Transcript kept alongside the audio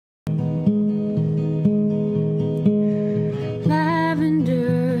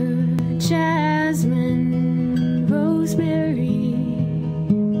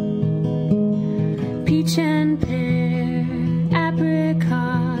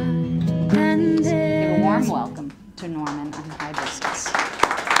Mr. Norman on hibiscus.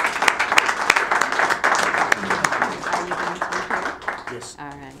 Are you going to be here? Yes. All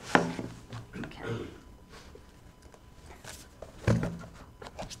right. Okay.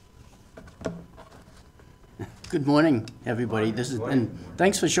 Good morning, everybody. And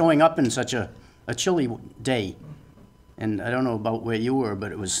thanks for showing up in such a chilly day. And I don't know about where you were,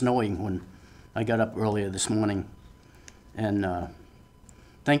 but it was snowing when I got up earlier this morning. And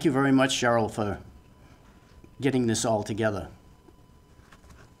thank you very much, Cheryl, for getting this all together.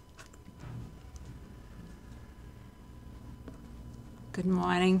 Good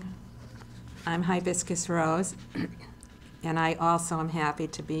morning. I'm Hibiscus Rose, and I also am happy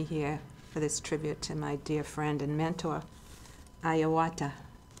to be here for this tribute to my dear friend and mentor, Iyawata.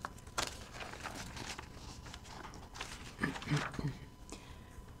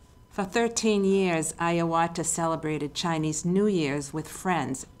 For 13 years, Iyawata celebrated Chinese New Year's with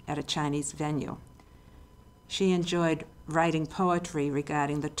friends at a Chinese venue. She enjoyed writing poetry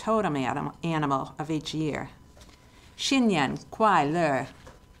regarding the totem animal of each year. Xinyan Kuai Le,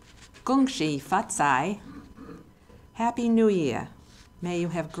 Gong Shi Fat Zai. Happy New Year. May you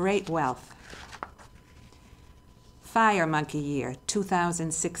have great wealth. Fire Monkey Year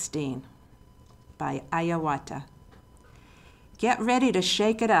 2016 by Iyawata. Get ready to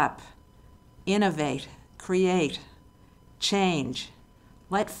shake it up. Innovate, create, change.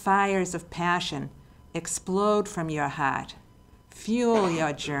 Let fires of passion explode from your heart. Fuel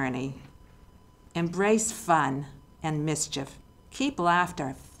your journey. Embrace fun and mischief. Keep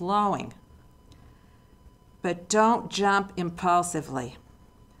laughter flowing. But don't jump impulsively.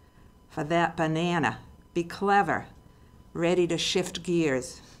 For that banana, be clever, ready to shift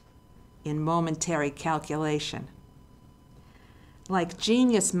gears in momentary calculation. Like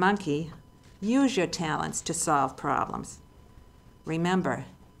Genius Monkey, use your talents to solve problems. Remember,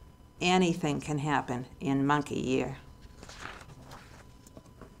 anything can happen in Monkey Year.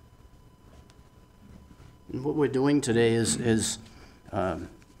 What we're doing today is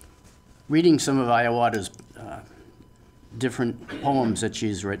reading some of Iyawata's different poems that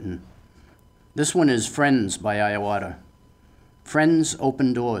she's written. This one is Friends by Iyawata. Friends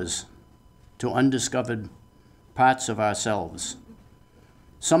open doors to undiscovered parts of ourselves.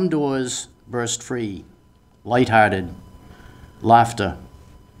 Some doors burst free, lighthearted, laughter.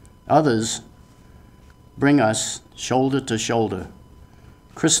 Others bring us shoulder to shoulder,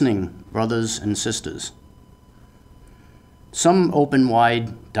 christening brothers and sisters. Some open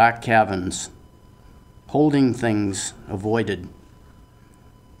wide, dark caverns, holding things avoided.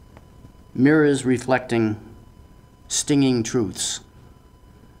 Mirrors reflecting stinging truths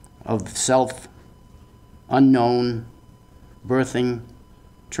of self, unknown, birthing,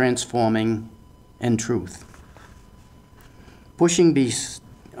 transforming, and truth. Pushing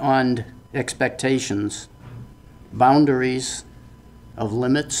beyond expectations, boundaries of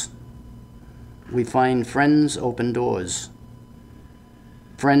limits, we find friends open doors.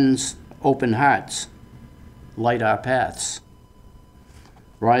 Friends open hearts, light our paths.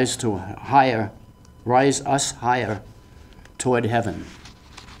 Rise us higher toward heaven.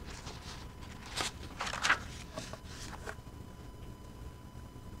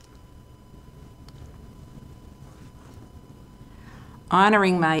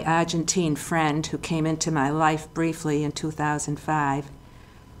 Honoring my Argentine friend who came into my life briefly in 2005,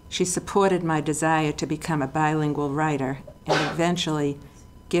 she supported my desire to become a bilingual writer and eventually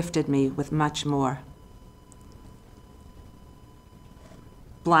gifted me with much more.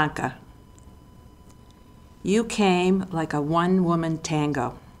 Blanca, you came like a one-woman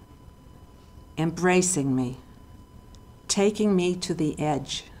tango, embracing me, taking me to the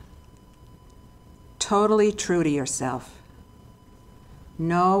edge. Totally true to yourself.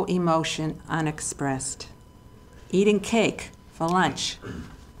 No emotion unexpressed. Eating cake for lunch.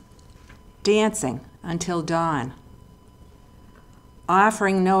 Dancing until dawn.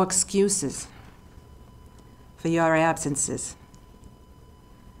 Offering no excuses for your absences.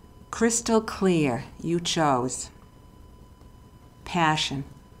 Crystal clear you chose. Passion,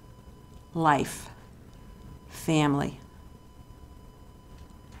 life, family.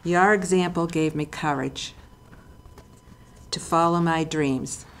 Your example gave me courage to follow my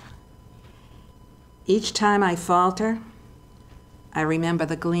dreams. Each time I falter, I remember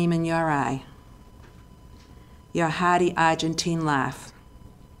the gleam in your eye, your hearty Argentine laugh,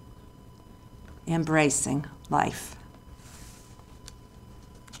 embracing life.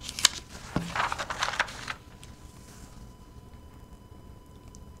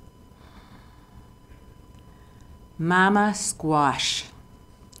 Mama Squash.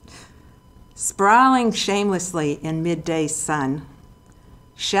 Sprawling shamelessly in midday sun,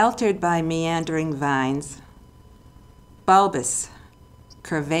 sheltered by meandering vines, bulbous,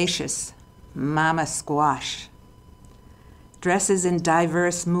 curvaceous mama squash. Dresses in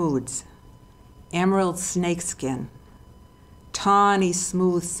diverse moods, emerald snakeskin, tawny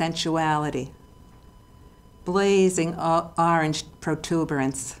smooth sensuality, blazing orange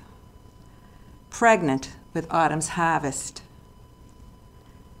protuberance, pregnant with autumn's harvest.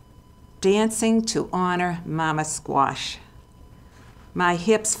 Dancing to honor mama squash. My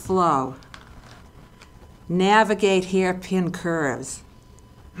hips flow, navigate hairpin curves,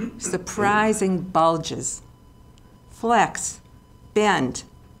 surprising bulges, flex, bend,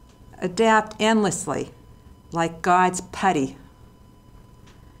 adapt endlessly like God's putty.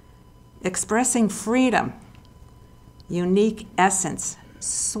 Expressing freedom, unique essence,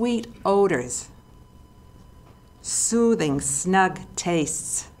 sweet odors, soothing, snug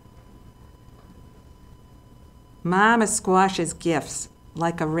tastes. Mama squashes gifts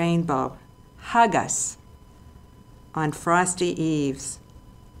like a rainbow. Hug us on frosty eves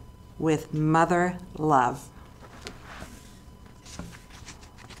with mother love.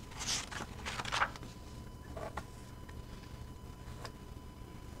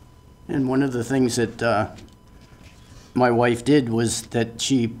 And one of the things that my wife did was that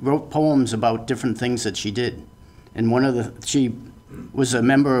she wrote poems about different things that she did. And she was a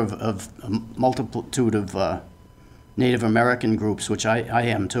member of a multitude of Native American groups, which I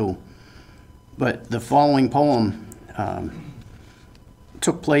am too. But the following poem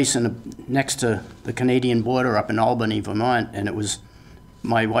took place next to the Canadian border up in Albany, Vermont, and it was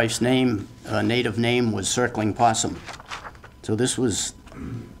my wife's name, native name was Circling Possum. So this is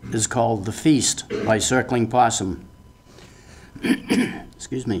called The Feast by Circling Possum.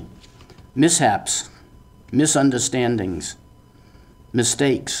 Excuse me. Mishaps, misunderstandings,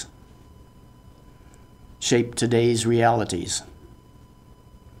 mistakes shape today's realities.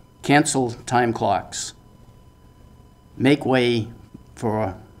 Cancel time clocks. Make way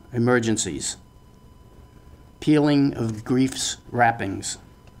for emergencies. Peeling of grief's wrappings.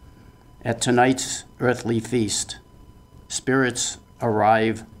 At tonight's earthly feast, spirits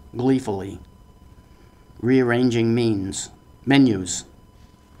arrive gleefully, rearranging menus,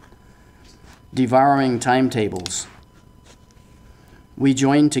 devouring timetables. We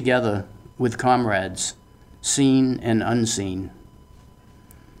join together with comrades, seen and unseen,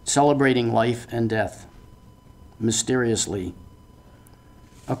 celebrating life and death, mysteriously,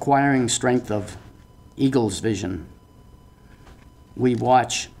 acquiring strength of eagle's vision. We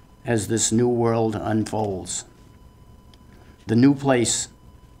watch as this new world unfolds. The new place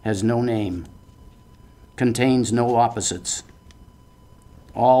has no name, contains no opposites.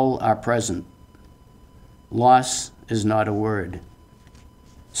 All are present. Loss is not a word.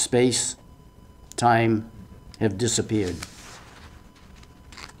 Space, time have disappeared.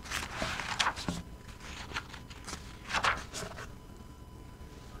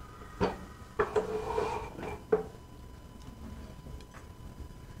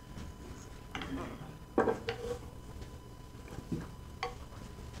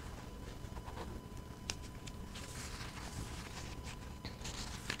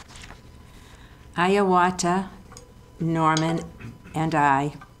 Iyawata, Norman, and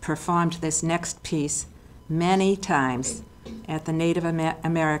I performed this next piece many times at the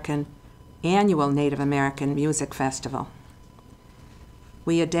annual Native American Music Festival.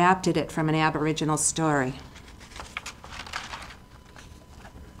 We adapted it from an Aboriginal story.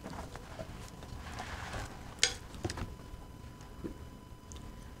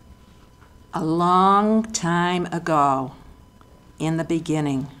 A long time ago, in the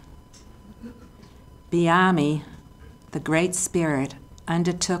beginning, Biami, the Great Spirit,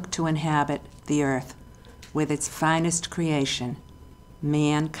 undertook to inhabit the earth with its finest creation,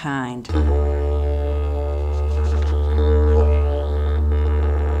 mankind.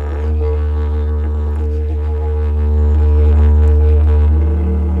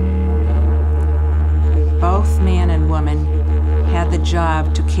 Both man and woman had the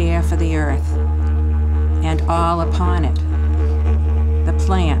job to care for the earth and all upon it, the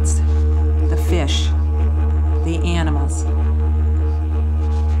plants, the fish, the animals.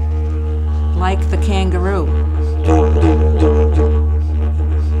 Like the kangaroo,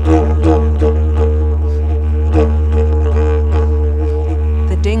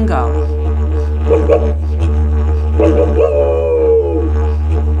 the dingo,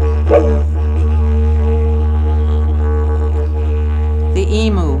 the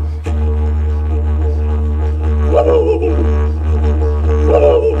emu,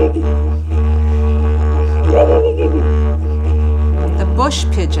 the bush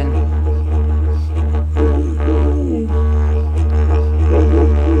pigeon,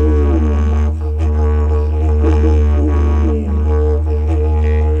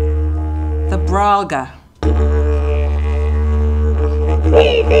 Olga.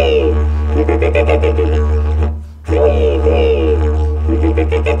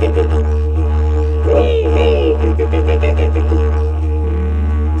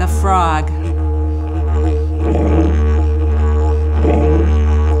 The frog.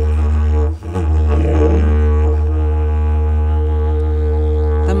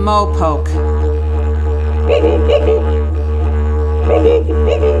 The mopoke.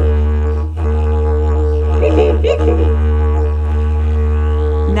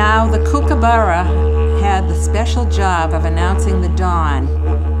 Now the kookaburra had the special job of announcing the dawn,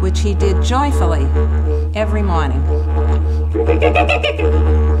 which he did joyfully every morning.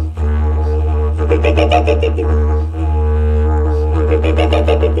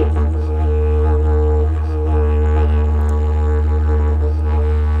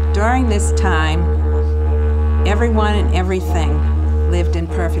 During this time, everyone and everything lived in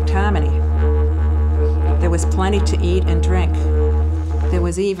perfect harmony. There was plenty to eat and drink. There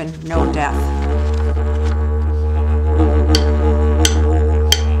was even no death.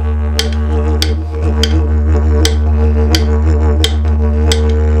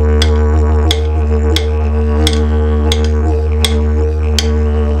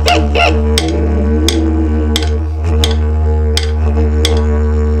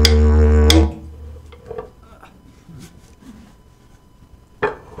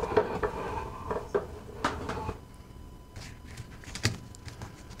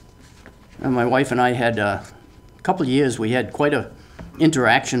 My wife and I had a couple of years, we had quite a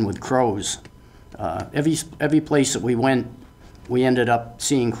interaction with crows. Every place that we went, we ended up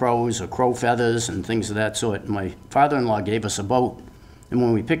seeing crows or crow feathers and things of that sort. My father-in-law gave us a boat, and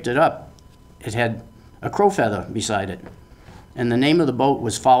when we picked it up, it had a crow feather beside it. And the name of the boat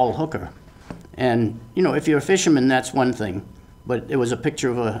was Foul Hooker. And, you know, if you're a fisherman, that's one thing, but it was a picture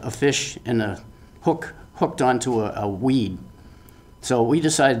of a fish and a hook hooked onto a weed. So we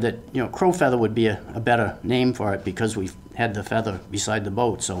decided that, you know, crow feather would be a better name for it because we had the feather beside the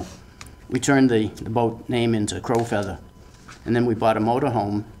boat. So we turned the boat name into Crow Feather. And then we bought a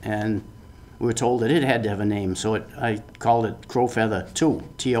motorhome, and we were told that it had to have a name. So I called it Crow Feather 2,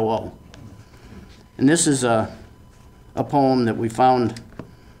 T-O-O. And this is a poem that we found.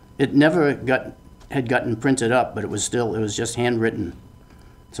 It never had gotten printed up, but it was just handwritten.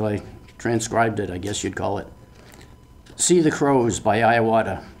 So I transcribed it, I guess you'd call it. See the Crows by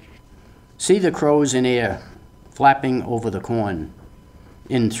Iyawata. See the crows in air, flapping over the corn,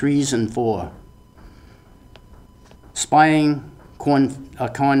 in 3s and 4, spying a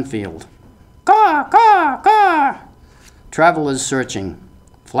cornfield. Caw, caw, caw! Travelers searching,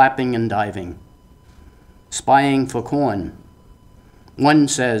 flapping and diving, spying for corn. One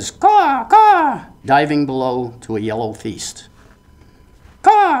says, caw, caw, diving below to a yellow feast.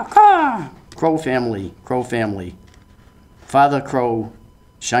 Caw, caw! Crow family, crow family. Father Crow,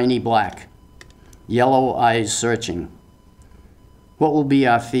 shiny black, yellow eyes searching. What will be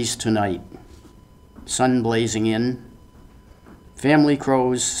our feast tonight? Sun blazing in. Family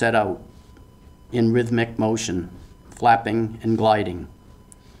crows set out in rhythmic motion, flapping and gliding.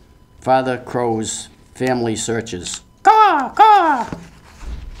 Father Crow's family searches. Caw, caw!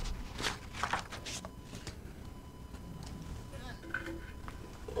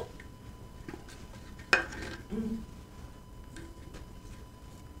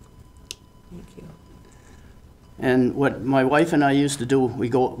 And what my wife and I used to do, we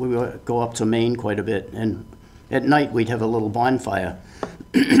would go up to Maine quite a bit, and at night we'd have a little bonfire.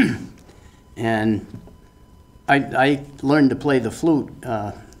 And I learned to play the flute.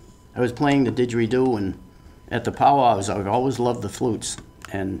 I was playing the didgeridoo, and at the powwows, I've always loved the flutes.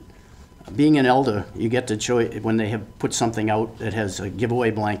 And being an elder, you get the choice, when they have put something out that has a giveaway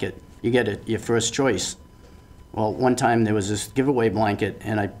blanket, you get your first choice. Well, one time there was this giveaway blanket,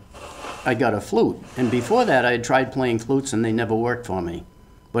 and I got a flute. And before that, I had tried playing flutes, and they never worked for me.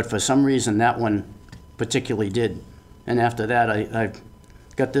 But for some reason, that one particularly did. And after that, I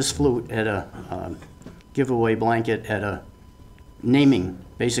got this flute at a giveaway blanket at a naming.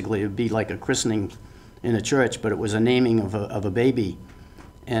 Basically, it would be like a christening in a church, but it was a naming of a baby.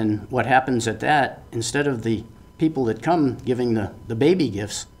 And what happens at that, instead of the people that come giving the baby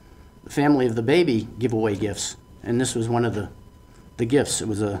gifts, the family of the baby give away gifts. And this was one of the gifts. It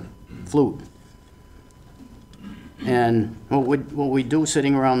was a flute. And what we'd do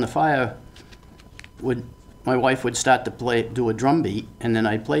sitting around the fire, my wife would start to do a drum beat, and then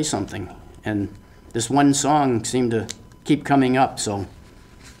I'd play something. And this one song seemed to keep coming up, so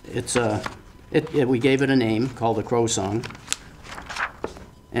we gave it a name called the Crow Song.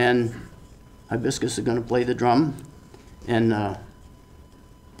 And Hibiscus is going to play the drum, and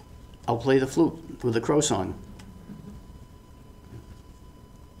I'll play the flute with the crow song.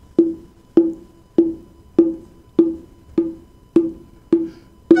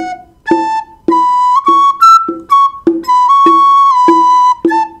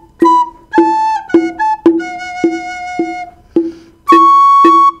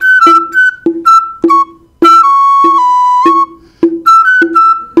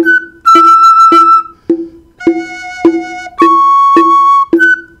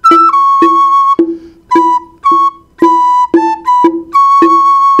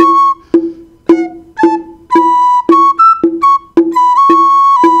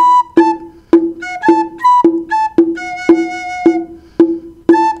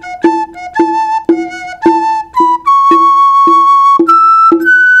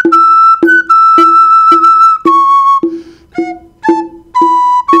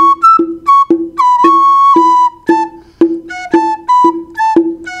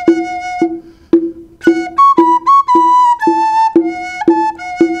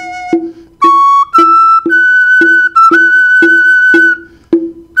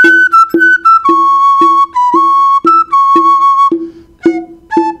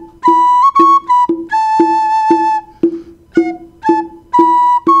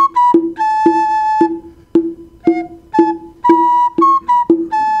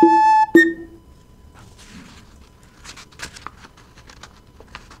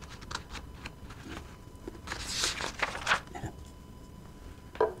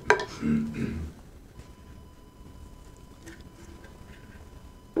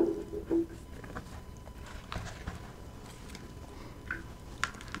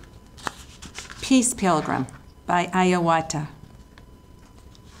 Peace Pilgrim by Iyawata.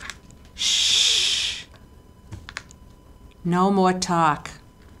 Shh. No more talk.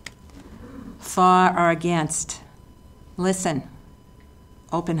 For or against. Listen.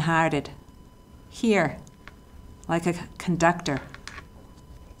 Open-hearted. Hear, like a conductor.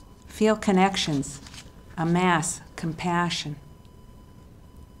 Feel connections. Amass compassion.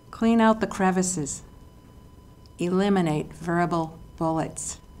 Clean out the crevices. Eliminate verbal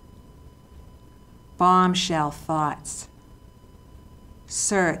bullets. Bombshell thoughts.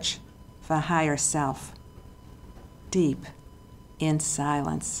 Search for higher self. Deep in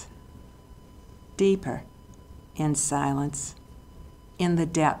silence. Deeper in silence. In the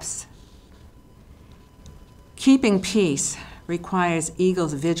depths. Keeping peace requires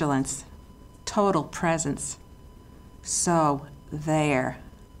eagle's vigilance, total presence. So there.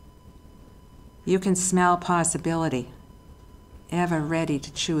 You can smell possibility, ever ready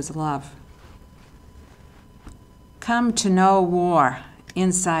to choose love. Come to know war,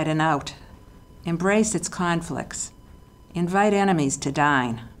 inside and out. Embrace its conflicts. Invite enemies to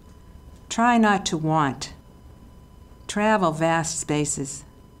dine. Try not to want. Travel vast spaces.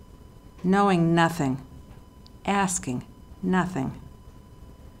 Knowing nothing. Asking nothing.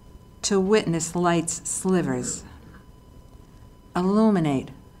 To witness light's slivers.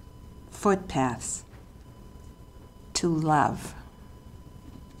 Illuminate footpaths. To love.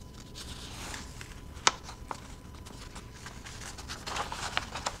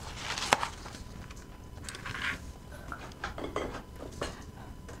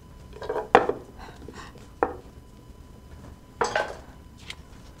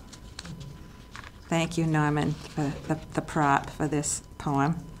 Thank you, Norman, for the prop for this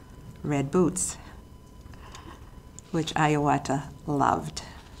poem, Red Boots, which Iyawata loved.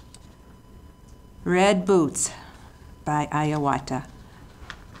 Red Boots by Iyawata.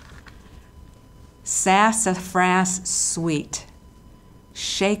 Sassafras sweet,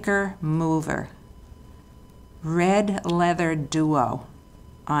 shaker mover, red leather duo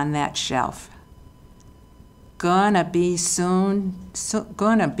on that shelf. Gonna be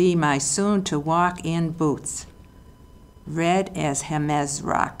my soon to walk in boots, red as Hemez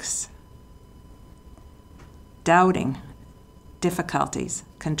rocks. Doubting, difficulties,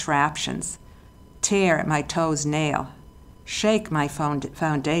 contraptions, tear at my toes nail, shake my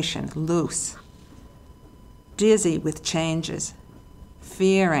foundation loose. Dizzy with changes,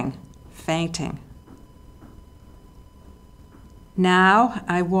 fearing, fainting. Now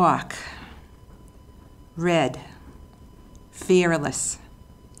I walk. Red, fearless,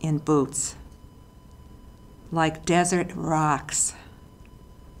 in boots, like desert rocks,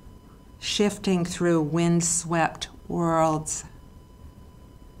 shifting through wind-swept worlds.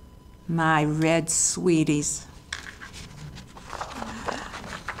 My red sweeties.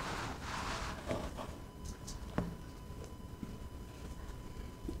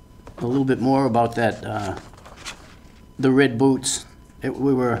 A little bit more about that, the red boots.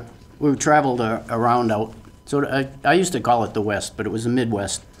 We traveled around out. So I used to call it the West, but it was the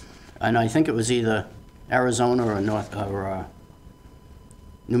Midwest. and I think it was either Arizona or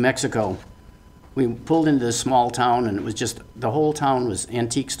New Mexico. We pulled into this small town, and it was just, the whole town was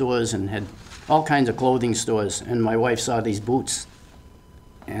antique stores and had all kinds of clothing stores. And my wife saw these boots,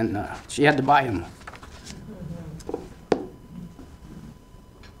 and she had to buy them.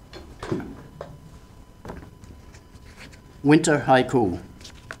 Winter haiku.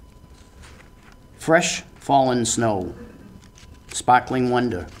 Fresh fallen snow, sparkling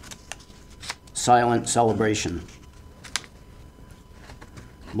wonder, silent celebration.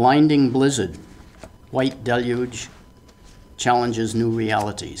 Blinding blizzard, white deluge, challenges new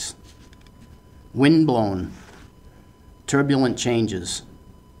realities. Wind-blown, turbulent changes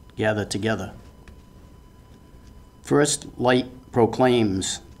gather together. First light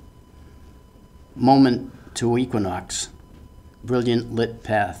proclaims, moment to equinox, brilliant lit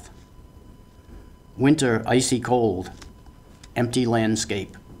path. Winter icy cold, empty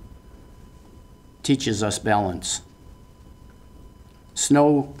landscape, teaches us balance.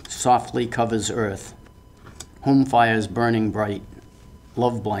 Snow softly covers earth, home fires burning bright,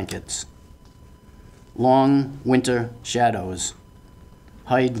 love blankets. Long winter shadows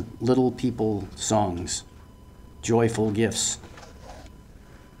hide little people songs, joyful gifts.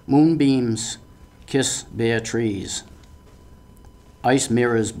 Moonbeams kiss bare trees. Ice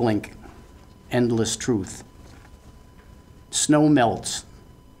mirrors blink, endless truth. Snow melts,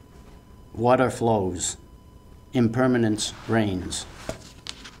 water flows, impermanence reigns.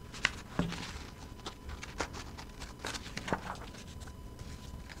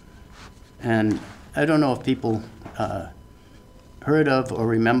 And I don't know if people heard of or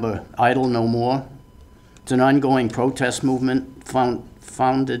remember Idle No More. It's an ongoing protest movement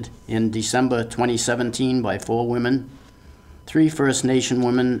founded in December 2017 by 4 women, 3 First Nation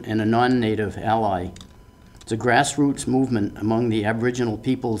women and a non-Native ally. It's a grassroots movement among the Aboriginal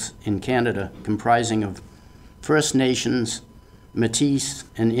peoples in Canada, comprising of First Nations, Métis,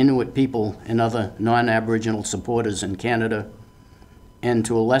 and Inuit people and other non-Aboriginal supporters in Canada, and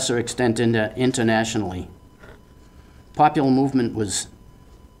to a lesser extent internationally. Popular movement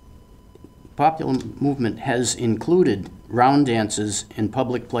has included round dances in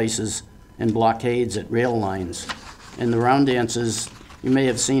public places and blockades at rail lines. And the round dances you may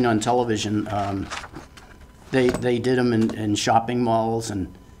have seen on television, they did them in shopping malls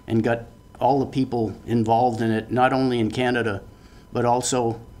and got all the people involved in it, not only in Canada, but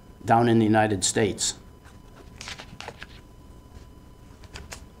also down in the United States.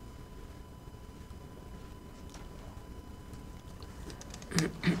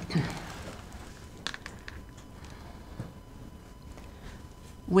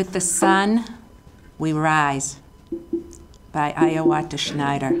 With the sun, we rise, by Iyawata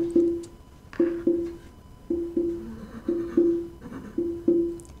Schneider.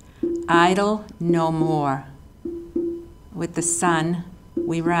 Idle no more. With the sun,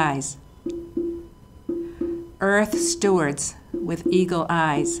 we rise. Earth stewards with eagle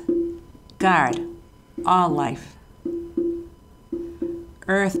eyes, guard all life.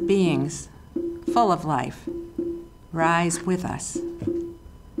 Earth beings, full of life, rise with us.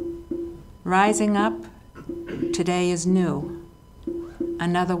 Rising up, today is new,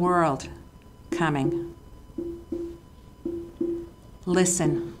 another world coming.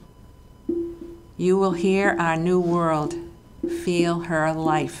 Listen, you will hear our new world, feel her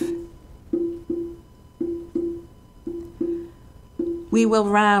life. We will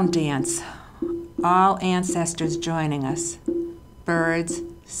round dance, all ancestors joining us, birds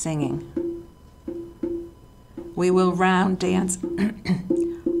singing. We will round dance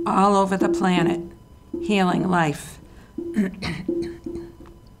all over the planet, healing life.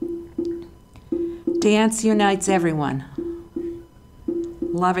 Dance unites everyone,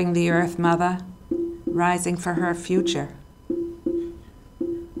 loving the Earth Mother, rising for her future.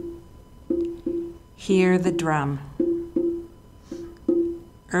 Hear the drum,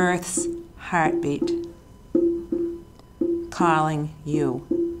 Earth's heartbeat, calling you.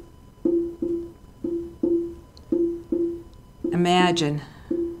 Imagine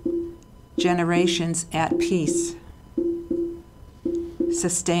generations at peace,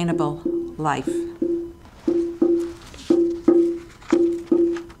 sustainable life.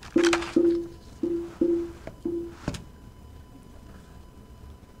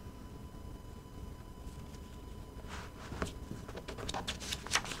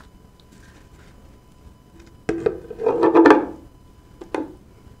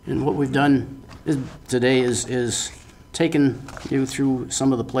 And what we've done today is taken you through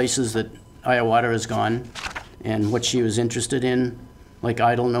some of the places that Iyawata has gone and what she was interested in, like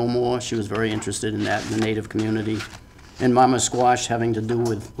Idle No More. She was very interested in that in the Native community. and Mama Squash having to do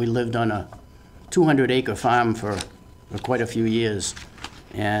with, we lived on a 200-acre farm for quite a few years,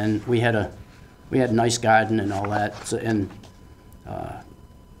 and we had a nice garden and all that. So, and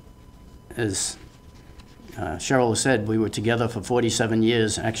as Cheryl said, we were together for 47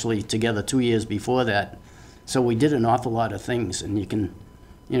 years, actually together 2 years before that. So we did an awful lot of things, and you can,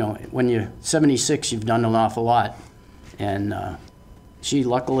 you know, when you're 76, you've done an awful lot. And she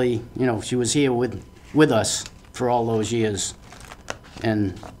luckily, you know, she was here with us for all those years.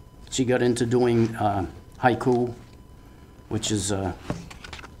 And she got into doing haiku, which is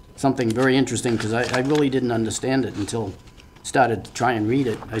something very interesting, because I really didn't understand it until started to try and read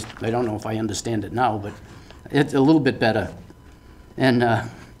it. I don't know if I understand it now, but it's a little bit better. And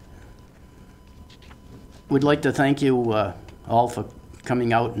we'd like to thank you all for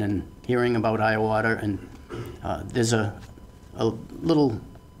coming out and hearing about Iyawata. And there's a little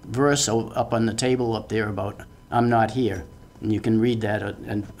verse up on the table up there about I'm not here. And you can read that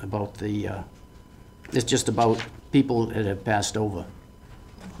and about the, it's just about people that have passed over.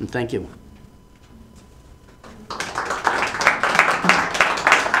 And thank you.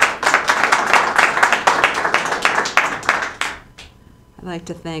 I'd like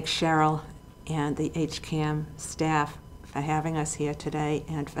to thank Cheryl and the HCAM staff for having us here today,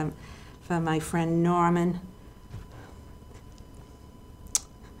 and for my friend Norman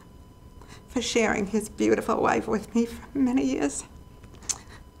for sharing his beautiful wife with me for many years.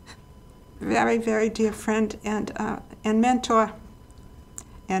 Very, very dear friend and mentor,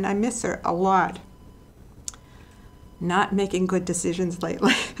 and I miss her a lot. Not making good decisions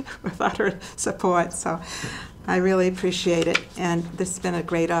lately without her support, so I really appreciate it, and this has been a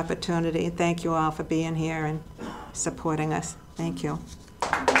great opportunity. Thank you all for being here and supporting us. Thank you.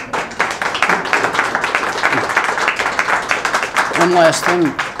 One last thing,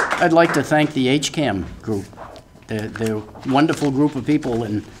 I'd like to thank the HCAM group. They're a wonderful group of people,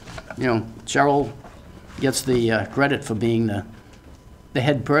 and you know, Cheryl gets the credit for being the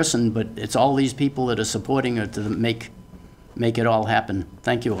head person, but it's all these people that are supporting her to make it all happen.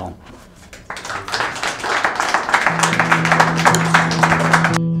 Thank you all.